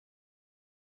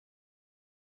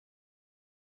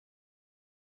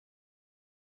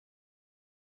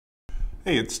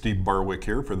Hey, it's Steve Barwick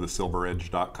here for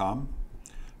thesilveredge.com.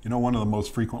 You know, one of the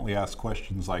most frequently asked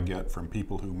questions I get from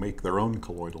people who make their own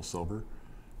colloidal silver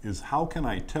is how can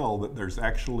I tell that there's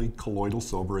actually colloidal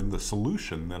silver in the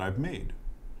solution that I've made?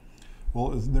 Well,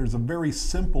 there's a very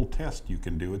simple test you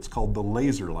can do. It's called the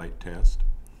laser light test.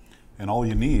 And all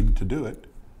you need to do it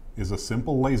is a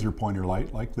simple laser pointer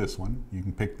light like this one. You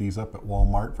can pick these up at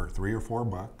Walmart for $3 or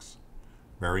 $4.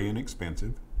 Very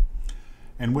inexpensive.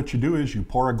 And what you do is you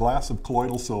pour a glass of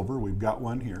colloidal silver, we've got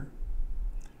one here,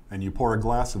 and you pour a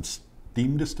glass of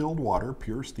steam distilled water,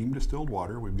 pure steam distilled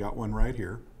water, we've got one right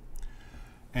here,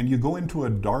 and you go into a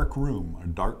dark room, a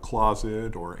dark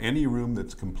closet, or any room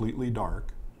that's completely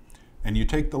dark, and you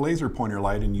take the laser pointer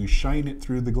light and you shine it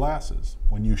through the glasses.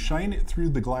 When you shine it through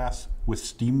the glass with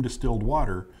steam distilled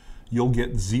water, you'll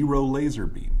get zero laser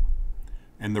beam.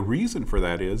 And the reason for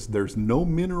that is there's no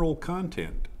mineral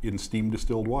content in steam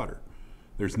distilled water.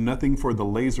 There's nothing for the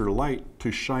laser light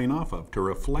to shine off of, to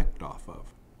reflect off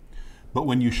of. But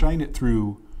when you shine it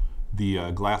through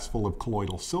the glass full of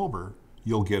colloidal silver,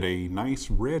 you'll get a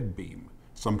nice red beam.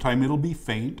 Sometime it'll be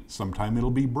faint, sometime it'll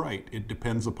be bright. It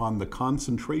depends upon the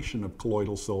concentration of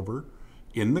colloidal silver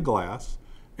in the glass,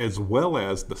 as well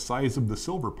as the size of the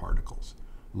silver particles.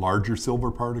 Larger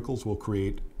silver particles will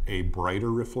create a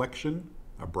brighter reflection,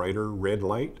 a brighter red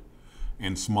light,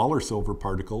 and smaller silver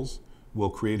particles will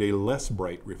create a less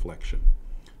bright reflection.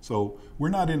 So we're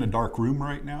not in a dark room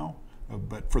right now,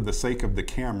 but for the sake of the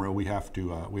camera, we have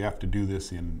to do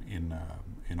this in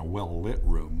a well-lit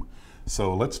room.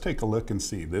 So let's take a look and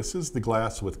see. This is the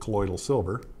glass with colloidal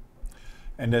silver,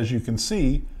 and as you can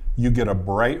see, you get a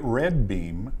bright red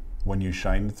beam when you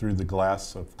shine through the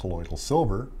glass of colloidal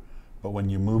silver, but when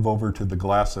you move over to the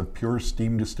glass of pure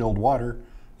steam distilled water,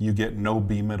 you get no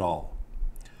beam at all.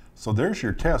 So there's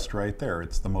your test right there.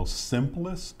 It's the most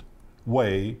simplest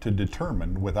way to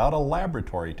determine, without a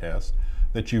laboratory test,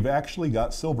 that you've actually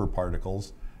got silver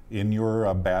particles in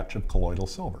your batch of colloidal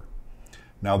silver.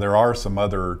 Now there are some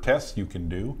other tests you can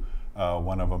do.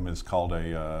 One of them is called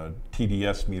a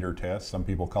Tds Meter Test. Some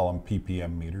people call them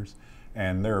ppm meters.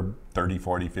 And they're $30,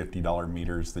 $40, $50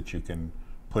 meters that you can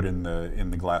put in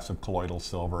the glass of colloidal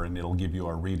silver, and it'll give you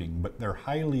a reading. But they're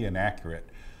highly inaccurate.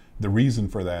 The reason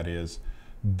for that is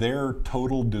they're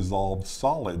total dissolved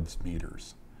solids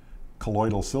meters.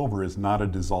 Colloidal silver is not a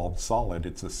dissolved solid,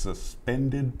 it's a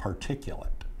suspended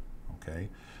particulate, okay?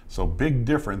 So big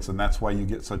difference, and that's why you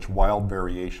get such wild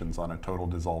variations on a total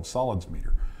dissolved solids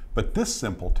meter. But this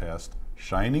simple test,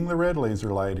 shining the red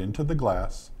laser light into the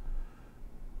glass,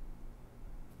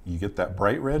 you get that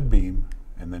bright red beam,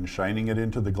 and then shining it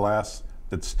into the glass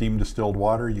that's steam distilled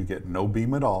water, you get no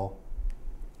beam at all.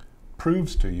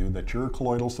 Proves to you that your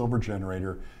colloidal silver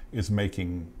generator is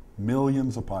making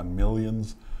millions upon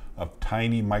millions of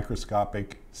tiny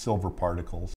microscopic silver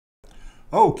particles.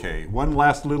 Okay, one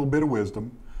last little bit of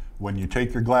wisdom. When you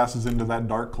take your glasses into that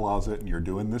dark closet and you're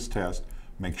doing this test,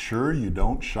 make sure you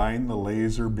don't shine the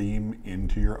laser beam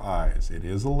into your eyes. It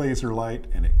is a laser light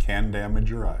and it can damage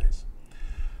your eyes.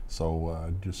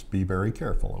 So just be very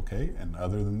careful, okay? And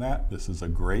other than that, this is a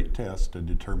great test to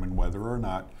determine whether or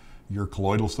not your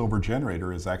colloidal silver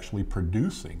generator is actually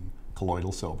producing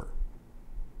colloidal silver.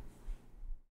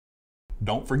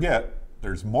 Don't forget,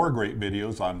 there's more great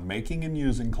videos on making and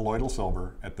using colloidal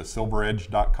silver at the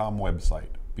silveredge.com website.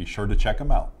 Be sure to check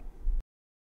them out.